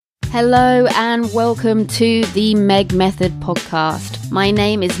Hello and welcome to the Meg Method podcast. My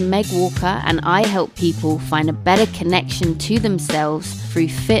name is Meg Walker and I help people find a better connection to themselves through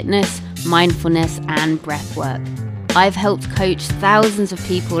fitness, mindfulness and breathwork. I've helped coach thousands of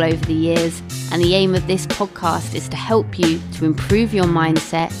people over the years, and the aim of this podcast is to help you to improve your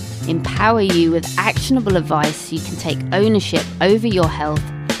mindset, empower you with actionable advice so you can take ownership over your health,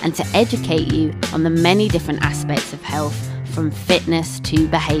 and to educate you on the many different aspects of health, from fitness to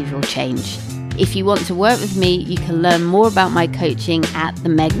behavioural change. If you want to work with me, you can learn more about my coaching at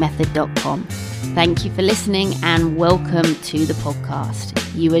themegmethod.com. Thank you for listening and welcome to the podcast.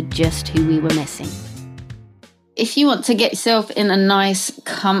 You are just who we were missing. If you want to get yourself in a nice,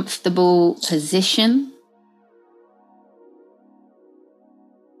 comfortable position,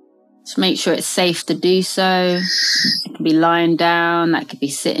 just make sure it's safe to do so. It could be lying down, that could be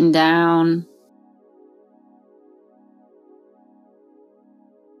sitting down.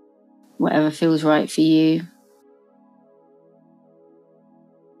 Whatever feels right for you.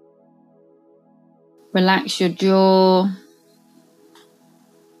 Relax your jaw.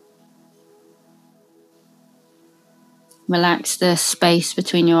 Relax the space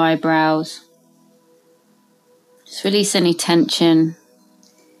between your eyebrows. Just release any tension.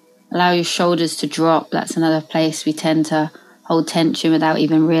 Allow your shoulders to drop. That's another place we tend to hold tension without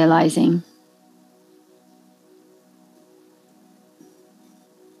even realizing.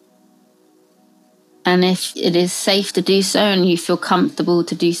 And if it is safe to do so and you feel comfortable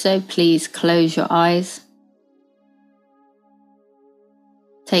to do so, please close your eyes.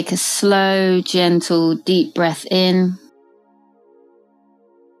 Take a slow, gentle, deep breath in.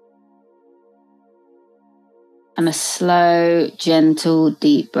 And a slow, gentle,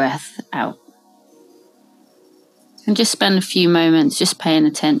 deep breath out. And just spend a few moments just paying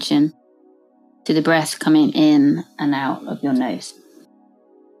attention to the breath coming in and out of your nose.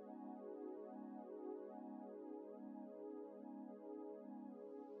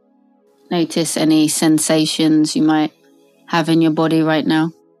 Notice any sensations you might have in your body right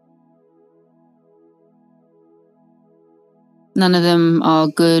now. None of them are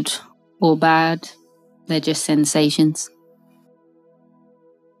good or bad. They're just sensations.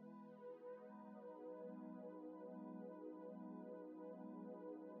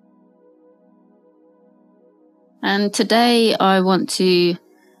 And today I want to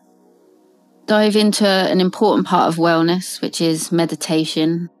dive into an important part of wellness, which is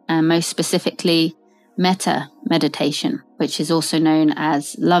meditation, and most specifically Metta meditation, which is also known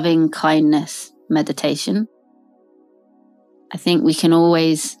as loving kindness meditation. I think we can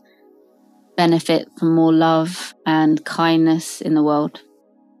always benefit from more love and kindness in the world.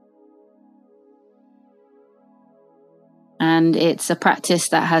 And it's a practice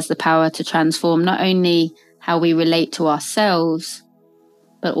that has the power to transform not only how we relate to ourselves,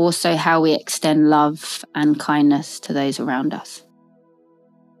 but also how we extend love and kindness to those around us.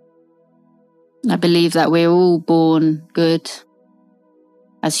 I believe that we're all born good.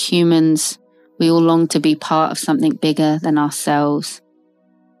 As humans, we all long to be part of something bigger than ourselves.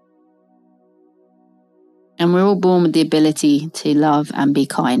 And we're all born with the ability to love and be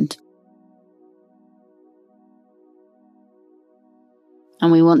kind.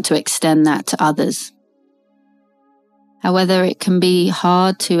 And we want to extend that to others. However, it can be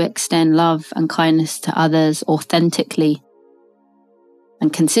hard to extend love and kindness to others authentically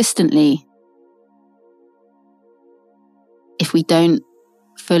and consistently if we don't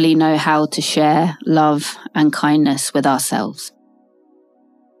fully know how to share love and kindness with ourselves.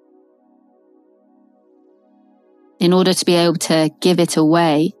 In order to be able to give it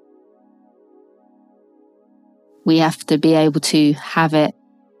away, we have to be able to have it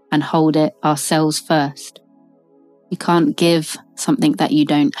and hold it ourselves first. You can't give something that you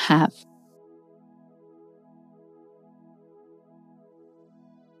don't have.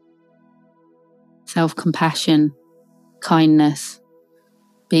 Self-compassion, kindness,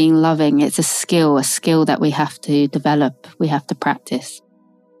 being loving, it's a skill that we have to develop, we have to practice.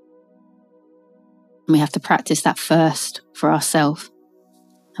 And we have to practice that first for ourselves.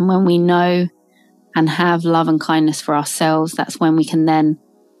 And when we know and have love and kindness for ourselves, that's when we can then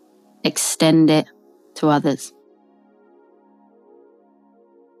extend it to others.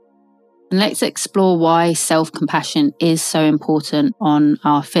 And let's explore why self-compassion is so important on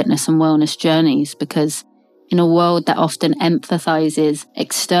our fitness and wellness journeys, because in a world that often emphasizes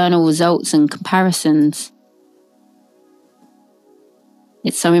external results and comparisons,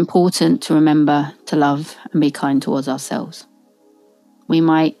 it's so important to remember to love and be kind towards ourselves. We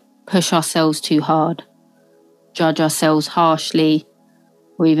might push ourselves too hard, judge ourselves harshly,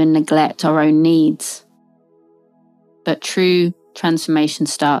 or even neglect our own needs. But true transformation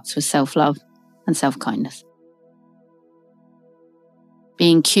starts with self-love and self-kindness.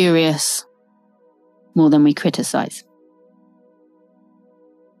 Being curious more than we criticize.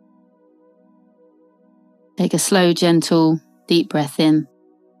 Take a slow, gentle, deep breath in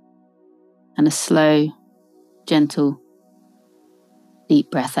and a slow, gentle,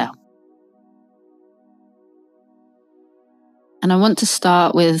 deep breath out. And I want to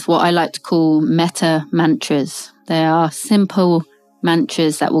start with what I like to call metta mantras. They are simple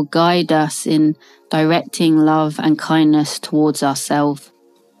mantras that will guide us in directing love and kindness towards ourselves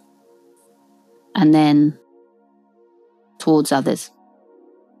and then towards others.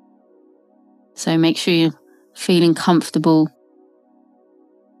 So make sure you're feeling comfortable.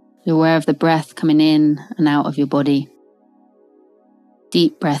 You're aware of the breath coming in and out of your body.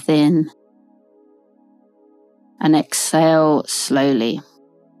 Deep breath in and exhale slowly.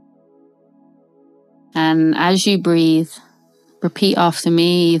 And as you breathe, repeat after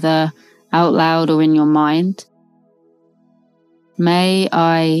me either out loud or in your mind. May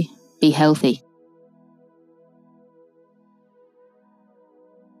I be healthy.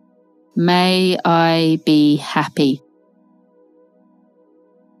 May I be happy.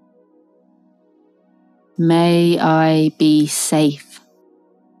 May I be safe.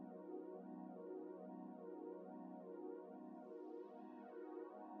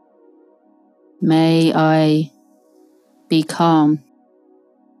 May I be calm.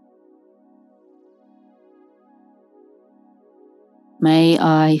 May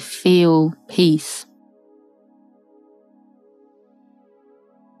I feel peace.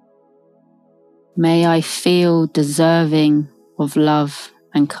 May I feel deserving of love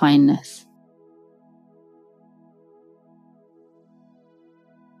and kindness.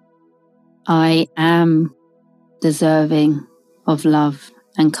 I am deserving of love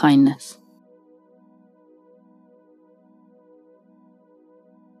and kindness.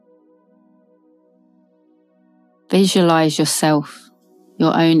 Visualize yourself,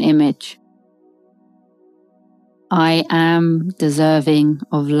 your own image. I am deserving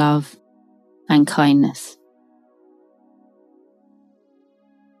of love and kindness.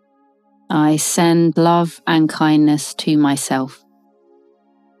 I send love and kindness to myself.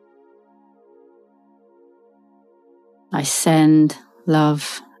 I send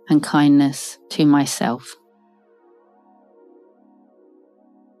love and kindness to myself.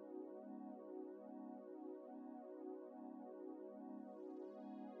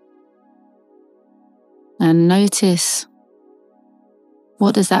 And notice,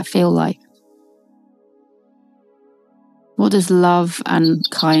 what does that feel like? What does love and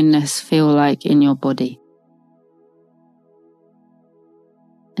kindness feel like in your body?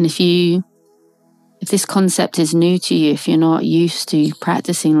 And if this concept is new to you, if you're not used to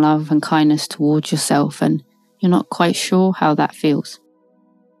practicing love and kindness towards yourself and you're not quite sure how that feels,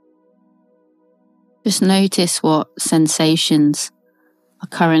 just notice what sensations are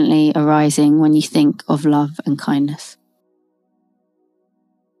currently arising when you think of love and kindness.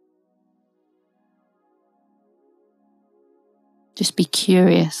 Just be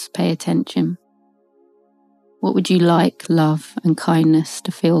curious, pay attention. What would you like love and kindness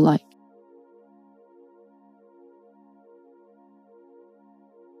to feel like?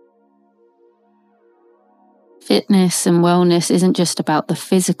 Fitness and wellness isn't just about the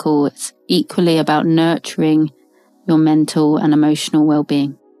physical, it's equally about nurturing your mental and emotional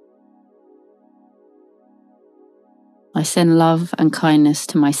well-being. I send love and kindness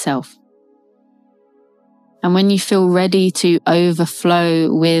to myself. And when you feel ready to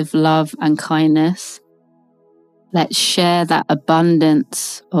overflow with love and kindness, let's share that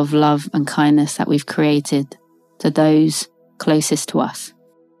abundance of love and kindness that we've created to those closest to us.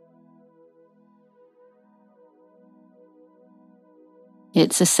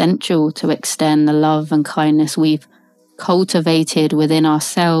 It's essential to extend the love and kindness we've cultivated within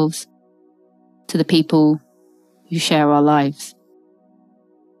ourselves to the people who share our lives.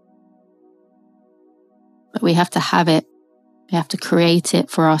 But we have to have it, we have to create it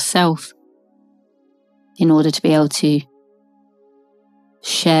for ourselves in order to be able to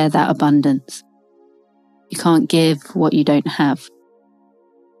share that abundance. You can't give what you don't have.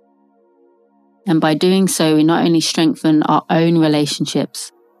 And by doing so, we not only strengthen our own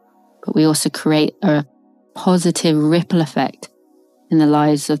relationships, but we also create a positive ripple effect in the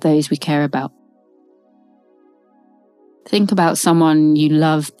lives of those we care about. Think about someone you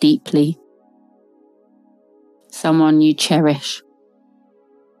love deeply, someone you cherish.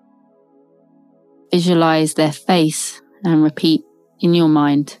 Visualize their face and repeat in your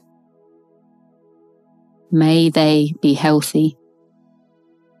mind, may they be healthy.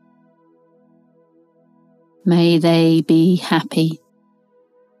 May they be happy.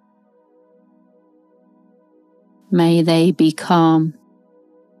 May they be calm.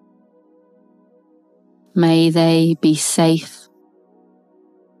 May they be safe.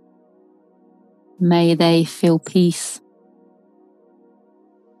 May they feel peace.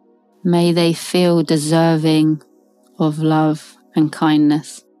 May they feel deserving of love and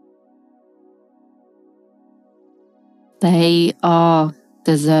kindness. They are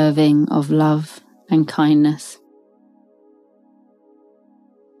deserving of love and kindness.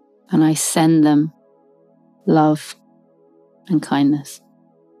 And I send them love and kindness.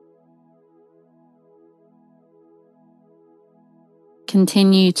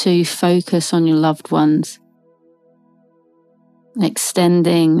 Continue to focus on your loved ones,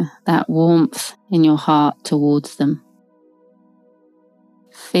 extending that warmth in your heart towards them.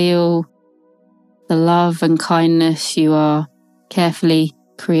 Feel the love and kindness you are carefully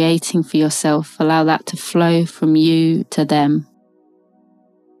creating for yourself. Allow that to flow from you to them,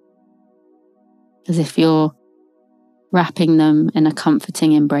 as if you're wrapping them in a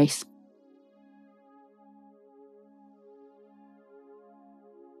comforting embrace.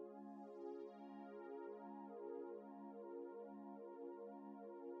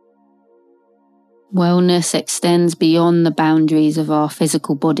 Wellness extends beyond the boundaries of our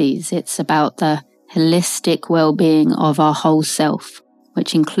physical bodies. It's about the holistic well-being of our whole self,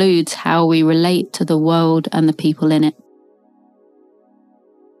 which includes how we relate to the world and the people in it.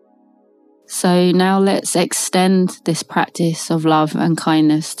 So now let's extend this practice of love and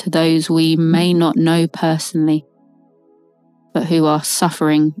kindness to those we may not know personally, but who are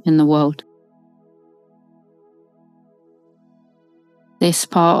suffering in the world. This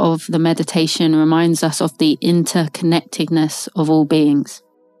part of the meditation reminds us of the interconnectedness of all beings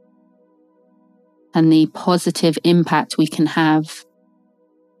and the positive impact we can have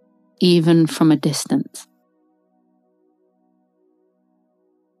even from a distance.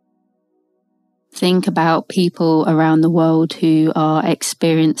 Think about people around the world who are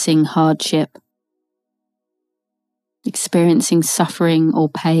experiencing hardship, experiencing suffering or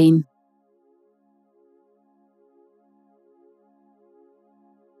pain.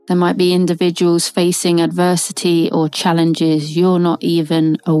 There might be individuals facing adversity or challenges you're not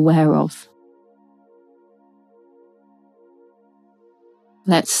even aware of.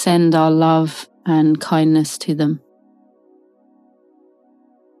 Let's send our love and kindness to them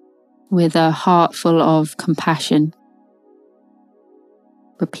with a heart full of compassion.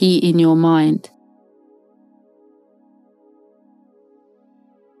 Repeat in your mind,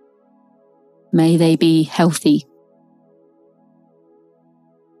 may they be healthy.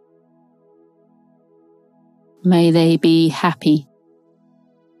 May they be happy.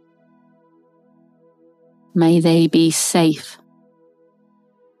 May they be safe.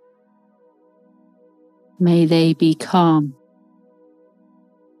 May they be calm.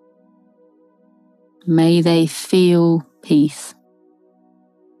 May they feel peace.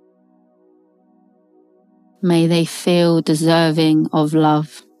 May they feel deserving of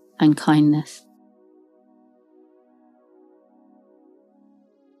love and kindness.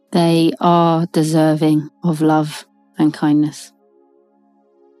 They are deserving of love and kindness.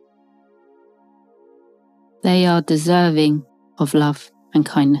 They are deserving of love and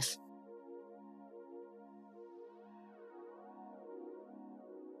kindness.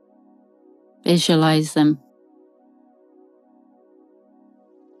 Visualize them.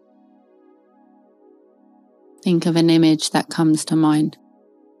 Think of an image that comes to mind.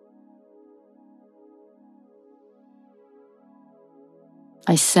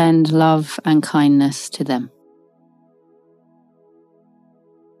 I send love and kindness to them.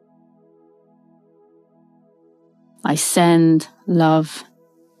 I send love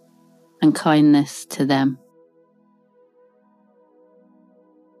and kindness to them.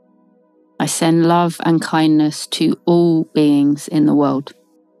 I send love and kindness to all beings in the world.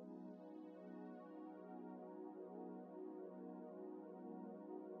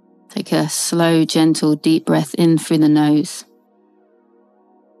 Take a slow, gentle, deep breath in through the nose.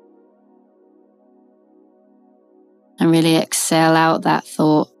 And really exhale out that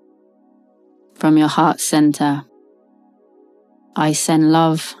thought from your heart center. I send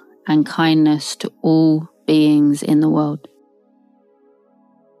love and kindness to all beings in the world.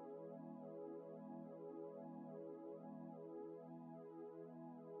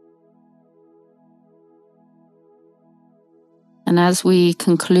 And as we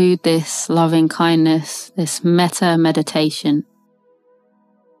conclude this loving kindness, this Metta meditation,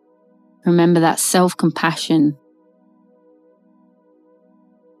 remember that self-compassion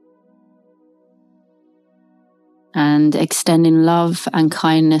and extending love and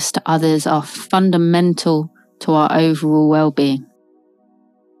kindness to others are fundamental to our overall well-being.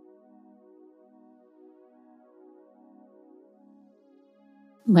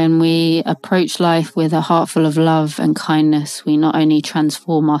 When we approach life with a heart full of love and kindness, we not only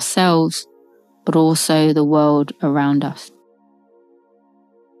transform ourselves, but also the world around us.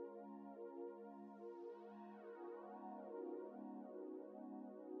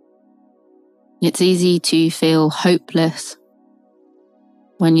 It's easy to feel hopeless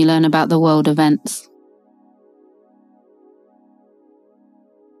when you learn about the world events.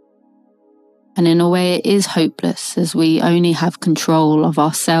 And in a way it is hopeless, as we only have control of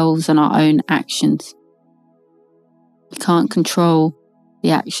ourselves and our own actions. We can't control the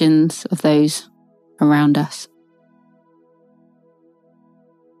actions of those around us.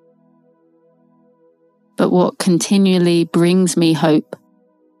 But what continually brings me hope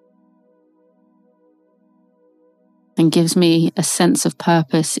and gives me a sense of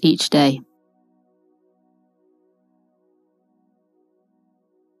purpose each day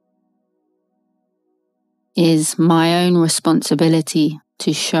is my own responsibility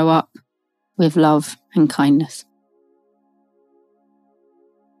to show up with love and kindness.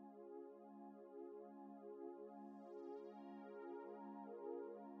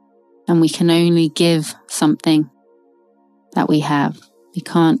 And we can only give something that we have. We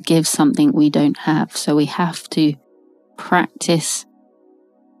can't give something we don't have. So we have to practice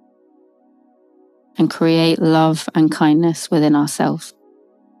and create love and kindness within ourselves.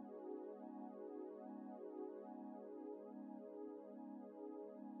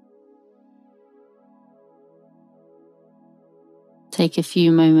 Take a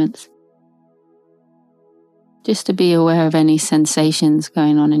few moments just to be aware of any sensations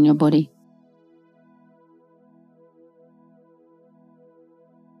going on in your body.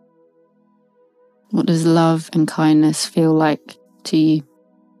 What does love and kindness feel like to you?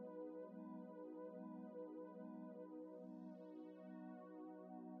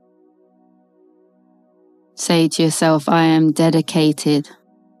 Say to yourself, I am dedicated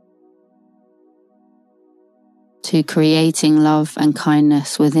to creating love and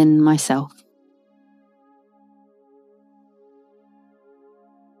kindness within myself.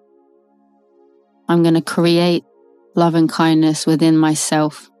 I'm going to create love and kindness within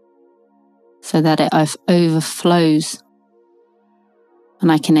myself so that it overflows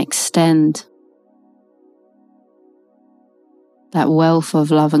and I can extend that wealth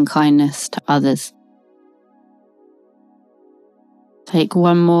of love and kindness to others. Take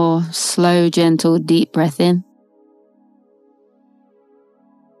one more slow, gentle, deep breath in.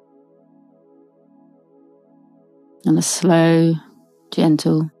 And a slow,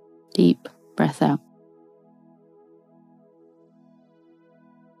 gentle, deep breath out.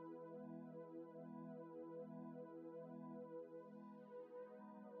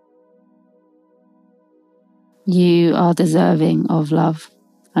 You are deserving of love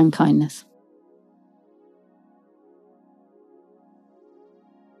and kindness.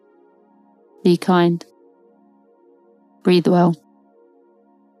 Be kind. Breathe well.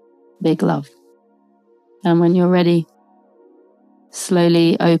 Big love. And when you're ready,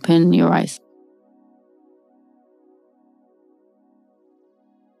 slowly open your eyes.